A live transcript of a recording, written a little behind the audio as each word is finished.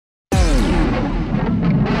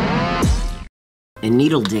In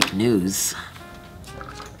needle dick news.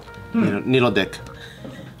 Needle dick.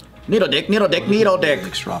 Needle dick, needle dick, needle dick.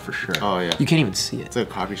 Big straw for sure. Oh yeah. You can't even see it. It's like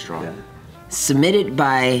a coffee straw. Yeah. Submitted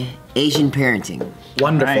by Asian Parenting.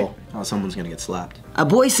 Wonderful. Right. Oh, someone's gonna get slapped. A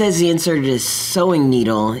boy says he inserted a sewing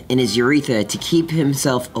needle in his urethra to keep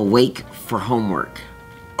himself awake for homework.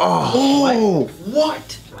 Oh,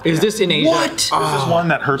 what? Is this in Asia? This is one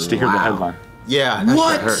that hurts to hear the headline. Yeah, that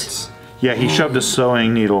What? shit hurts. Yeah, he shoved a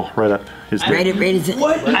sewing needle right up his dick.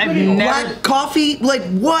 What? I've never, Black coffee? Like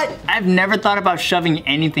what? I've never thought about shoving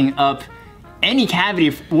anything up any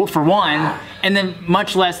cavity for one, and then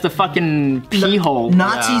much less the fucking pee hole.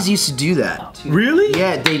 Nazis used to do that. Really?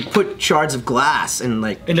 Yeah, they put shards of glass and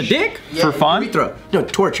like In the dick? For fun? urethra. No,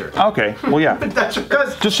 torture. Okay, well yeah.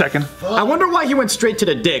 Just checking. I wonder why he went straight to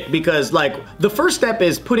the dick, because like the first step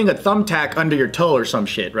is putting a thumbtack under your toe or some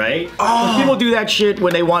shit, right? Oh. People do that shit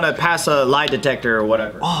when they want to pass a lie detector or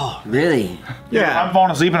whatever. Oh, Really? If I'm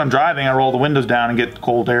falling asleep and I'm driving, I roll the windows down and get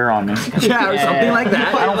cold air on me. Yeah, or something like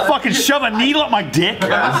that. I don't fucking shove a needle up my dick.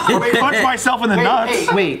 Punch myself in the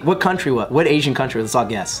nuts. wait, what country? What Asian country? Let's all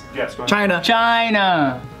guess. Yes, go ahead. China.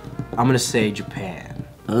 China. I'm gonna say Japan.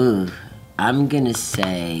 Ooh, I'm gonna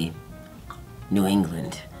say New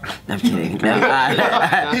England. I'm kidding.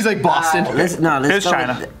 No, He's like Boston. let's It's go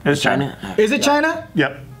China. with It's China. Is it China?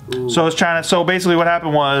 Yep. So it's China. So basically what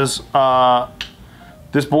happened was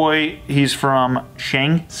this boy, he's from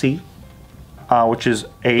Shaanxi, which is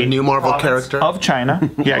a New Marvel province character. of China.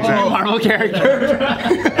 Yeah, exactly. Marvel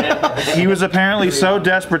character. He was apparently so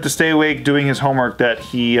desperate to stay awake doing his homework that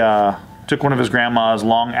he took one of his grandma's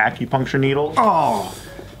long acupuncture needles. Oh.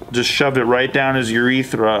 Just shoved it right down his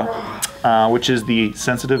urethra, which is the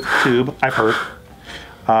sensitive tube, I've heard,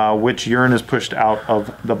 which urine is pushed out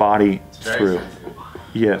of the body through.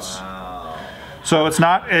 Yes. So it's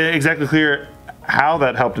not exactly clear how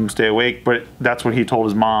that helped him stay awake, but that's what he told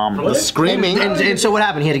his mom. The screaming. And so what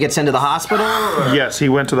happened? He had to get sent to the hospital? Or? Yes, he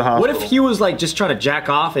went to the hospital. What if he was like just trying to jack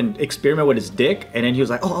off and experiment with his dick, and then he was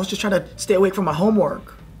like, oh, I was just trying to stay awake from my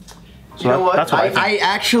homework. So that's what I think. I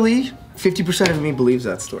actually, 50% of me believes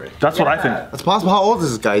that story. That's what I think. That's possible. How old is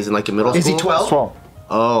this guy? Is he like in middle school? Is he 12? 12.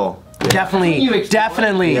 Oh. Definitely,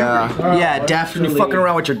 definitely. Yeah. Yeah, definitely. You fucking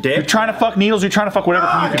around with your You're dick? trying to fuck needles, you're trying to fuck whatever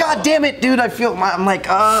you can. God damn it, dude! I feel I'm like,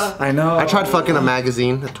 I know. I tried fucking a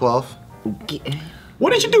magazine at 12.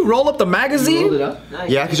 What did you do? Roll up the magazine?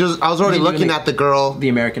 Yeah, because I was already looking at the girl. the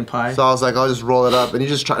American Pie. So I was like, I'll just roll it up. And you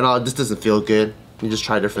just try, no, this doesn't feel good. You just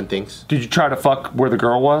try different things. Did you try to fuck where the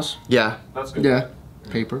girl was? Yeah. That's good. Yeah,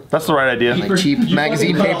 paper. That's the right idea. Like cheap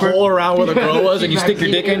magazine paper. Hole around where the girl was, and you stick your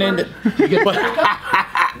dick in it.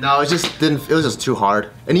 No, it just didn't, it was just too hard.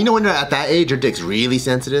 And you know when you're at that age, your dick's really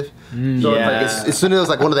sensitive. So it's like, as soon as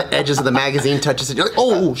like one of the edges of the magazine touches it, you're like,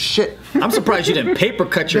 oh shit. I'm surprised you didn't paper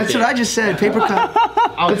cut your That's dick. what I just said. Paper cut.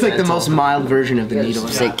 It's like the most mild version of the needle.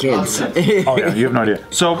 Say kids. Oh yeah, you have no idea.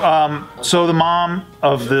 So, so the mom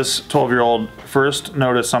of this 12-year-old first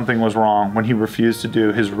noticed something was wrong when he refused to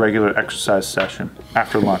do his regular exercise session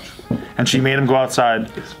after lunch, and she made him go outside.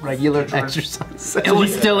 Regular exercise. It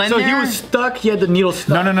was still in So there? he was stuck, he had the needle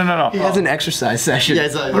stuck. No. He has an exercise session. Yeah,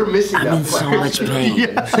 it's like, we're missing I'm in so much pain.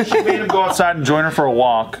 She made him go outside and join her for a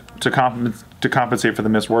walk to compensate for the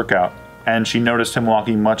missed workout, and she noticed him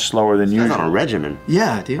walking much slower than He's on a usual. regimen.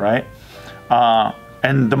 Yeah, dude. Right?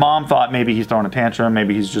 And the mom thought maybe he's throwing a tantrum,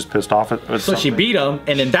 maybe he's just pissed off at So something. she beat him,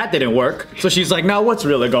 and then that didn't work. So she's like, now what's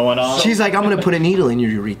really going on? She's like, I'm gonna put a needle in your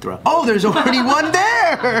urethra. Oh, there's already one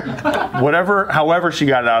there. However she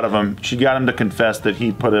got it out of him, she got him to confess that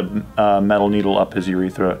he put a metal needle up his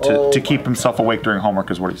urethra to keep himself awake during homework,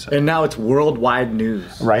 is what he said. And now it's worldwide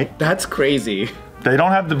news. Right? That's crazy. They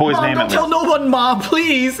don't have the boy's Mom, name don't at tell least. no one, Mom,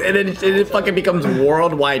 please. And then it fucking becomes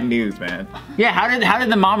worldwide news, man. Yeah, how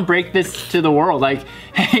did the mom break this to the world? Like,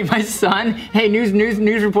 hey, my son, hey, news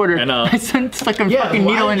reporter, I know. my son stuck a fucking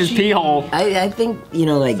needle in his pee hole. I think, you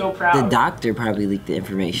know, like, So proud. the doctor probably leaked the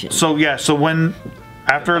information. So yeah, so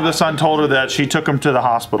after the son told her that, she took him to the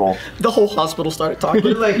hospital. The whole hospital started talking.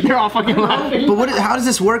 You're all fucking laughing. But how does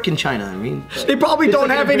this work in China? I mean, They probably don't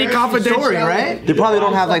have any confidentiality, story, right? They probably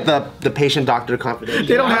don't have like the patient-doctor confidentiality.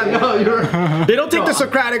 They don't have. They don't take the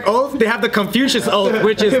Socratic oath. They have the Confucius oath,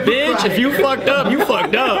 which is, bitch, if you fucked up, you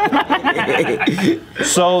fucked up.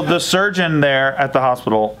 So the surgeon there at the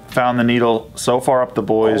hospital found the needle so far up the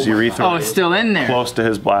boy's urethra, Oh, it's still in there. close to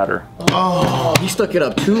his bladder. He stuck it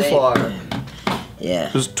up too far. Yeah.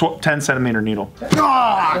 It was 10-centimeter needle.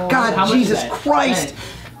 Oh, God, Jesus Christ.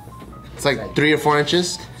 It's like 3 or 4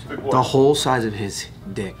 inches. The whole size of his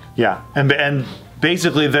dick. Yeah, and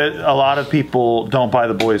basically a lot of people don't buy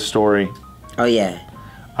the boy's story. Oh, yeah.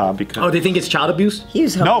 Because Oh, they think it's child abuse? He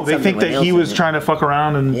was no, they think that he was trying to fuck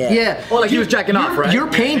around and Yeah. Oh, like he was jacking off, right? Your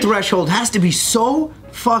pain threshold has to be so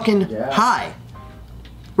fucking high.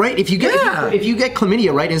 Right? If you get if you get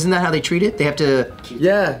chlamydia, right? Isn't that how they treat it? They have to.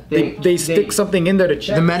 Yeah, they stick something in there to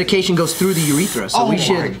check. The medication goes through the urethra, so we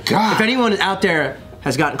should. my God. If anyone out there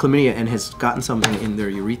has gotten chlamydia and has gotten something in their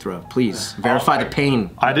urethra, please verify the pain.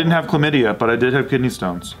 I didn't have chlamydia, but I did have kidney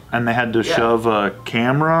stones, and they had to shove a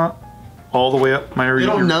camera all the way up my urethra.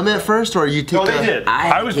 You don't numb it first, or you take No, they did. had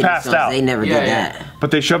I was kidney passed stones. out. They never did that. But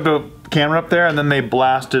they shoved a camera up there, and then they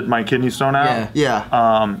blasted my kidney stone out.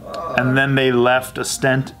 Yeah. And then they left a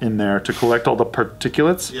stent in there to collect all the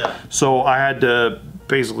particulates. Yeah. So I had to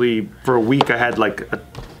basically, for a week, I had like a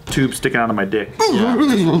tube sticking out of my dick.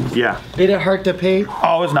 Yeah. Did it hurt to pee?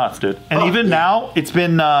 Oh, it was nuts, dude. And even now, it's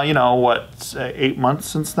been, 8 months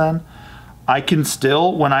since then. I can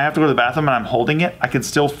still, when I have to go to the bathroom and I'm holding it, I can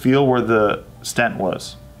still feel where the stent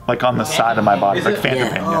was. Like on the side of my body, like phantom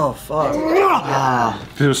pain. Yeah. Oh, fuck.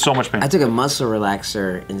 There was so much pain. I took a muscle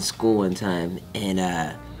relaxer in school one time,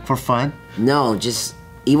 and For fun? no, just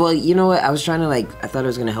well, you know what? I was trying to I thought it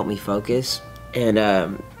was gonna help me focus, and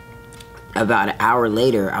about an hour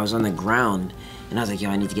later, I was on the ground, and I was like, yo,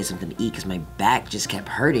 I need to get something to eat because my back just kept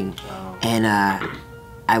hurting, and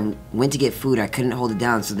I went to get food. I couldn't hold it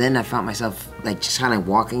down, so then I found myself just kind of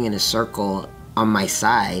walking in a circle on my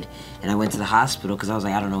side, and I went to the hospital because I was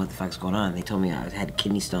like, I don't know what the fuck's going on. They told me I had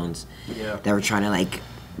kidney stones that were trying to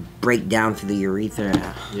break down through the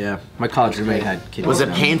urethra. Yeah, my college roommate had kidney Was it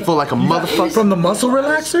stones. painful like a motherfucker? From the muscle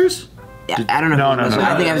relaxers? Yeah, I don't know. No, if it was- no, no.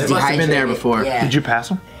 I think I was It must have dehydrated. been there before. Yeah, Did you pass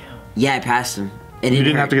them? yeah, I passed them. It You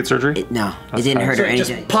didn't have hurt. to get surgery? No, That's it didn't fine. hurt So or It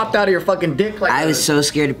anything. just popped out of your fucking dick like I was so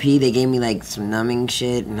scared to pee. They gave me some numbing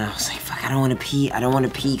shit, and I was like, "Fuck, I don't want to pee. I don't want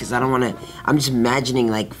to pee because I don't want to." I'm just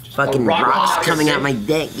imagining fucking rocks coming out my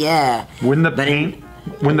dick. Yeah. When the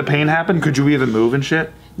But pain happened, could you even move and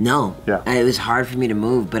shit? No. Yeah. It was hard for me to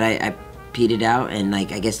move, but I peed it out, and I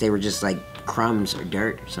guess they were just crumbs or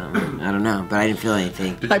dirt or something. I don't know, but I didn't feel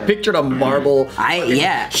anything. I pictured a marble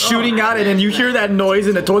Yeah. shooting out, and then you hear that noise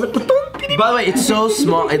in the toilet. By the way, it's so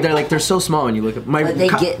small. They're so small when you look at my. But they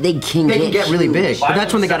can get really big, but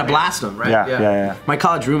that's when they gotta blast them, right? Yeah. My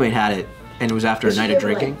college roommate had it, and it was after a night of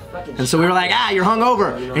drinking, and so we were like, you're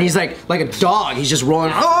hungover, and he's like a dog. He's just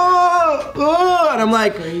rolling. And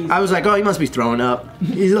I was like, oh, he must be throwing up.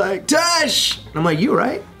 He's like, Tush. And I'm like, you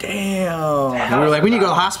right? Damn. And we were like, we need to go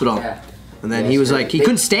to the hospital. And then he was like, he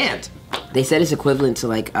couldn't stand. They said it's equivalent to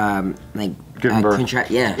Giving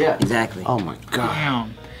birth. Yeah, exactly. Oh my God.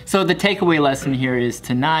 Damn. So the takeaway lesson here is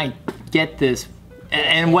to not get this.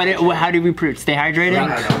 And how do we prove? Stay hydrated?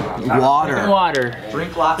 Water. Water.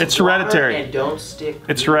 Drink lots It's of water hereditary. and don't stick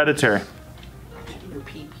It's hereditary. your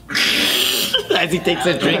pee. As he takes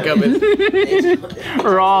a drink of it.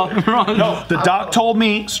 We're all. No, the doc told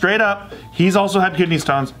me straight up, he's also had kidney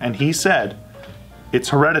stones, and he said it's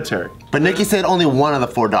hereditary. But Nikki said only one of the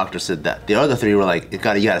 4 doctors said that. The other 3 were like, you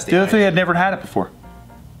gotta stay The other hydrated. 3 had never had it before.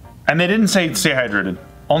 And they didn't say stay hydrated.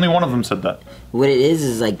 Only one of them said that. What it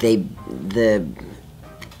is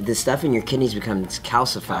the stuff in your kidneys becomes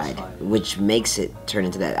calcified, which makes it turn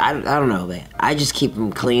into that. I don't know, man. I just keep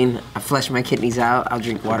them clean. I flush my kidneys out. I'll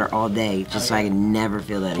drink water all day just so I can never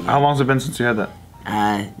feel that again. How long's it been since you had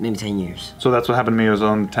that? Maybe 10 years. So that's what happened to me. It was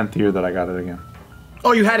on the 10th year that I got it again.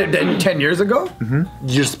 Oh, you had it 10 years ago?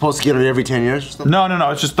 You're supposed to get it every 10 years or something?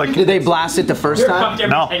 No. It's just like Did they blast it the first time?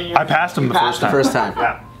 no. I passed them the first time. First time.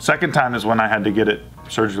 Yeah. Second time is when I had to get it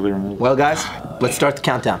surgically removed. Well, guys, let's start the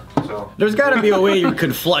countdown. There's gotta be a way you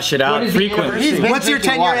can flush it out frequently. What's your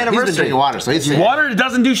 10-year He's been anniversary? drinking water, so he's Water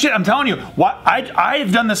doesn't do shit. I'm telling you.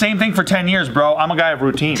 I've done the same thing for 10 years, bro. I'm a guy of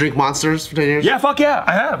routine. drink monsters for 10 years? Yeah, fuck yeah,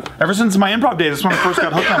 I have. Ever since my improv days, that's when I first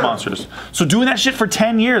got hooked on monsters. So doing that shit for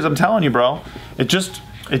 10 years, I'm telling you, bro, it's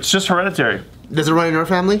just hereditary. Does it run in your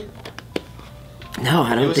family? No,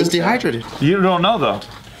 I don't It was think just so. dehydrated. You don't know though.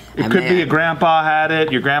 It I could may- be your grandpa had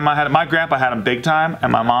it, your grandma had it. My grandpa had them big time,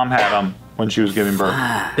 and my mom had them when she was giving birth.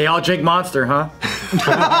 They all drink Monster, huh?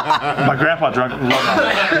 My grandpa drank.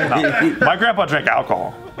 No. My grandpa drank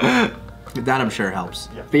alcohol. That I'm sure helps.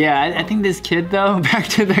 But yeah, I think this kid though, back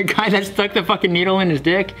to the guy that stuck the fucking needle in his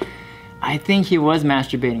dick. I think he was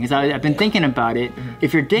masturbating because I've been thinking about it.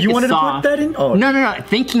 If your dick You is wanted soft, to put that in? Oh. No.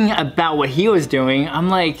 Thinking about what he was doing, I'm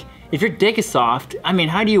like, if your dick is soft, I mean,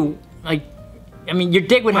 how do you your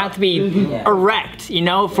dick would have to be erect,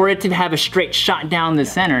 for it to have a straight shot down the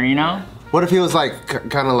center, What if he was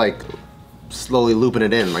kind of slowly looping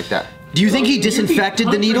it in like that? Do you think he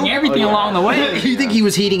disinfected the needle? Everything along the way. Do you think he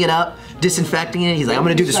was heating it up, disinfecting it. He's like, I'm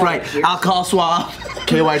gonna do this right. Alcohol swab.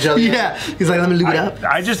 KY jelly. Yeah. He's like, let me lube it up.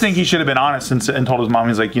 I just think he should have been honest and told his mom.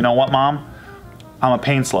 He's like, you know what, Mom? I'm a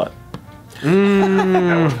pain slut.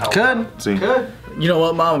 Could. See? You know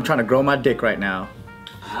what, Mom? I'm trying to grow my dick right now.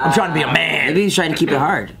 I'm trying to be a man. Maybe he's trying to keep it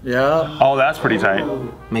hard. Yeah. Oh, that's pretty tight.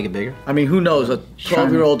 Make it bigger. I mean, who knows? A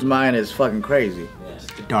 12-year-old's mind is fucking crazy.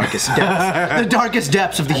 The darkest depths. The darkest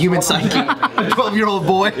depths of the human psyche. A 12-year-old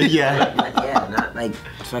boy. Yeah. Yeah, not like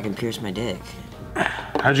fucking pierce my dick.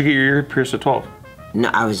 How'd you get your ear pierced at 12? No,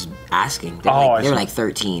 I was asking. They were, Oh, like, they were I like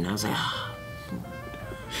 13. I was like, oh.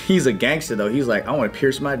 He's a gangster though. He's like, I want to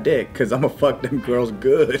pierce my dick because I'm gonna fuck them girls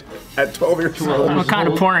good at 12 years old. What kind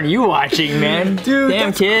of porn are you watching, man? Dude, damn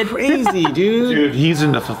that's kid. crazy, dude. Dude, he's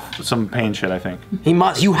into some pain shit, I think. He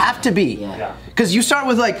must. You have to be. Yeah. Because you start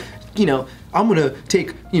with like, you know, I'm gonna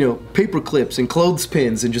take, you know, paper clips and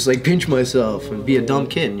clothespins and just like pinch myself and be a dumb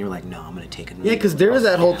kid. And you're like, no, I'm gonna take it. Yeah, because there is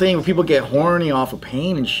that whole thing where people get horny off of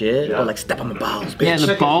pain and shit. Or like, step on my balls, bitch. Yeah,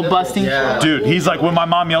 the ball busting. Yeah. Dude, he's like, when my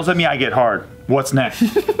mom yells at me, I get hard. What's next?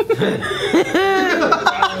 What's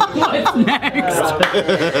next?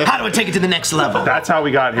 How do I take it to the next level? That's how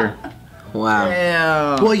we got here. Wow.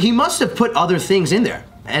 Damn. Well, he must have put other things in there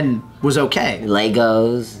and was okay.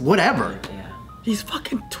 Legos. Whatever. He's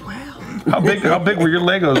fucking 12. How big were your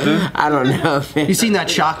Legos, dude? I don't know. You seen that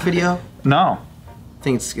shock video? No. I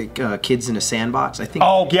think it's kids in a sandbox. I think.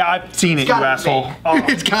 Oh, yeah, I've seen it, you asshole. Oh.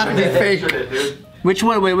 It's gotta be fake. Which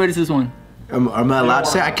one? Wait, what is this one? Am I allowed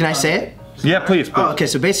to say it? Can I say it? Yeah, please. Oh, okay,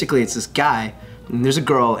 so basically it's this guy, and there's a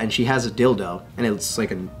girl, and she has a dildo, and it's like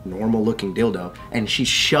a normal looking dildo, and she's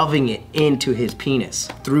shoving it into his penis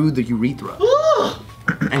through the urethra.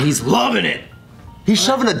 And he's loving it. He's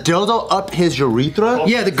shoving a dildo up his urethra?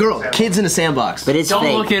 Yeah, the girl, kids in a sandbox. But it's Don't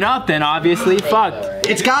fake. look it up then, obviously. Fuck.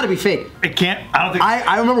 It's gotta be fake. It can't, I don't think.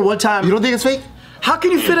 I remember one time. You don't think it's fake? How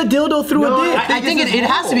can you fit a dildo through a dick? I think it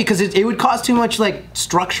has to be because it would cause too much like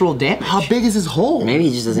structural damage. How big is his hole? Maybe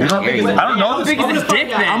he just doesn't care. I don't know this. Big as his dick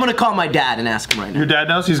then. I'm gonna call my dad and ask him right now. Your dad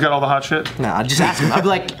knows he's got all the hot shit? No, I'll just ask him. I'll be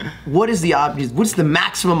like, what is the object? What's the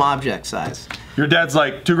maximum object size? Your dad's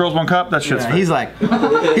like, 2 girls, 1 cup? That shit's Yeah, fake. he's like,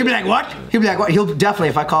 he'll be like, what? He'll be like, what? He'll definitely,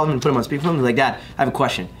 if I call him and put him on speakerphone, he'll be like, Dad, I have a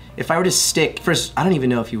question. If I were to stick, first, I don't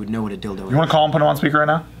even know if you would know what a dildo is. You want to call him, put him on speaker right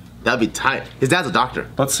now? That'd be tight. His dad's a doctor.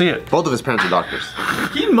 Let's see it. Both of his parents are doctors.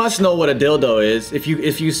 He must know what a dildo is. If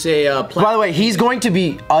you say By the way, he's going to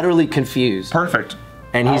be utterly confused. Perfect.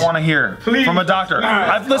 And I he's want to hear from a doctor.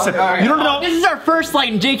 Listen, you don't know. This is our first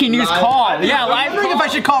like JK News call. Yeah, I'm live wondering if I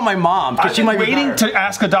should call my mom because she might be waiting to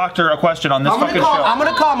ask a doctor a question on this fucking show. I'm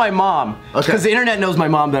gonna call my mom because Okay. the internet knows my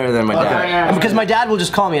mom better than my dad. And because my dad will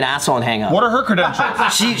just call me an asshole and hang up. What are her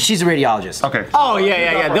credentials? She's a radiologist. Okay. Oh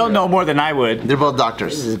yeah. They'll know more than I would. They're both This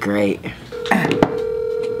doctors. is great.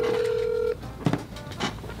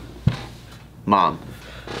 Mom.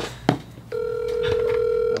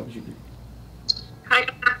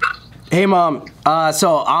 Hey mom,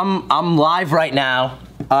 so I'm live right now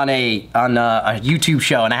on a YouTube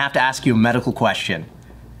show, and I have to ask you a medical question.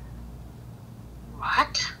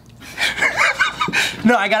 What?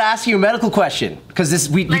 No, I gotta ask you a medical question because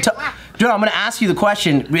Dude, I'm gonna ask you the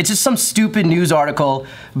question. It's just some stupid news article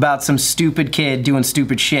about some stupid kid doing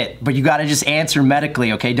stupid shit, but you gotta just answer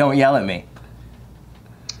medically, okay? Don't yell at me.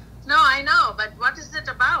 No, I know, but what is it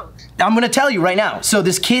about? I'm gonna tell you right now. So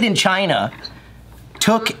this kid in China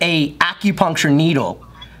took a acupuncture needle.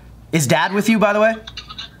 Is Dad with you, by the way?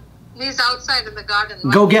 He's outside in the garden.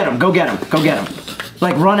 Go get him, go get him, go get him.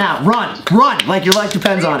 Like run out, run, like your life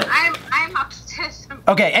depends on it. I'm upstairs.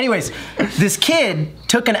 Okay, anyways, this kid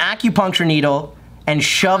took an acupuncture needle and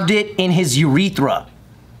shoved it in his urethra.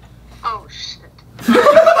 Oh shit.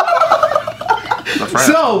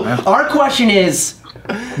 So, our question is,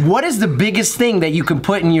 what is the biggest thing that you can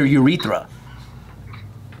put in your urethra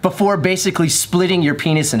before basically splitting your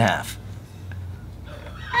penis in half?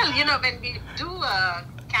 Well, when we do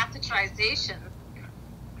catheterization,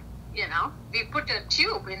 we put a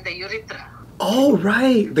tube in the urethra. Oh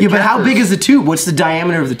right. Yeah, but how big is the tube? What's the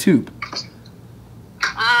diameter of the tube?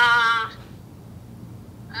 I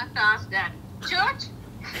have to ask Dad. Church?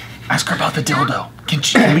 Ask her about the dildo. Can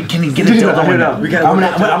you get a dildo in there? I'm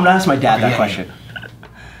gonna ask my dad that question.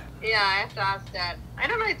 Yeah, I have to ask Dad. I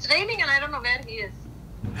don't know. It's raining and I don't know where he is.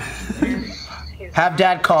 Have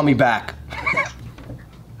Dad call me back.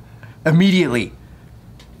 Immediately.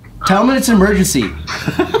 Tell him it's an emergency.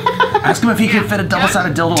 Ask him if he can fit a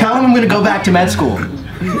double-sided dildo. Tell him I'm gonna go back to med school.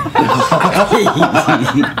 What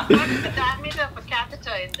is the diameter of a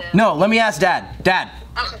catheter in there? No, let me ask Dad. Dad.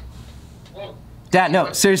 Okay. Dad,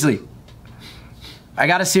 no, seriously. I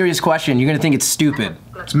got a serious question. You're gonna think it's stupid.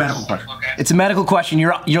 It's a medical question. It's a medical question.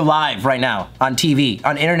 You're live right now on TV,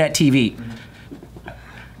 on internet TV.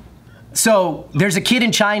 So there's a kid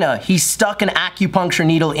in China. He stuck an acupuncture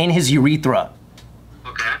needle in his urethra.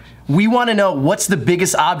 Okay. We want to know what's the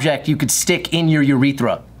biggest object you could stick in your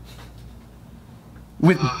urethra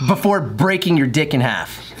before breaking your dick in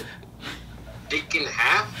half. Dick in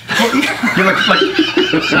half? You're like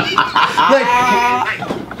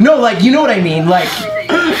no, like, you know what I mean, like.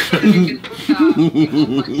 You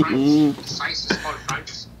can put sizes for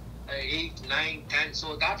fronts, 8, 9, 10.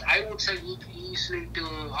 So that I would say easily to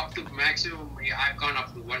up to maximum. I've gone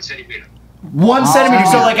up to 1 centimeter. 1 centimeter.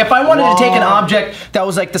 So like, if I wanted to take an object that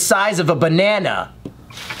was like the size of a banana.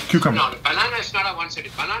 cucumber. No, banana is not a 1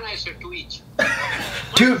 centimeter. Banana is a 2 inch.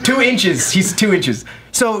 2 inches. He's 2 inches.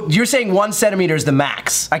 So you're saying 1 centimeter is the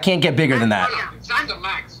max. I can't get bigger than that. No, it's not the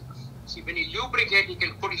max. See, when you lubricate, you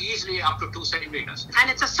can put easily up to 2 centimeters.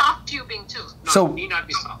 And it's a soft tubing too. No, So- it need not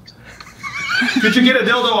be soft. Did you get a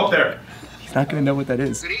dildo up there? He's not gonna know what that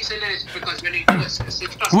is. The reason is because when you do a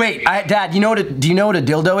 6+, Wait, Dad, do you know what a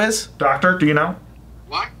dildo is? Doctor, do you know?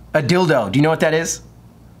 What? A dildo. Do you know what that is?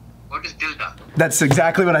 What is dildo? That's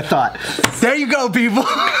exactly what I thought. There you go, people.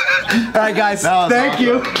 All right, guys. Thank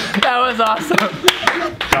you. That was awesome.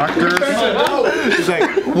 Doctor? He's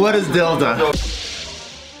like, what is dildo?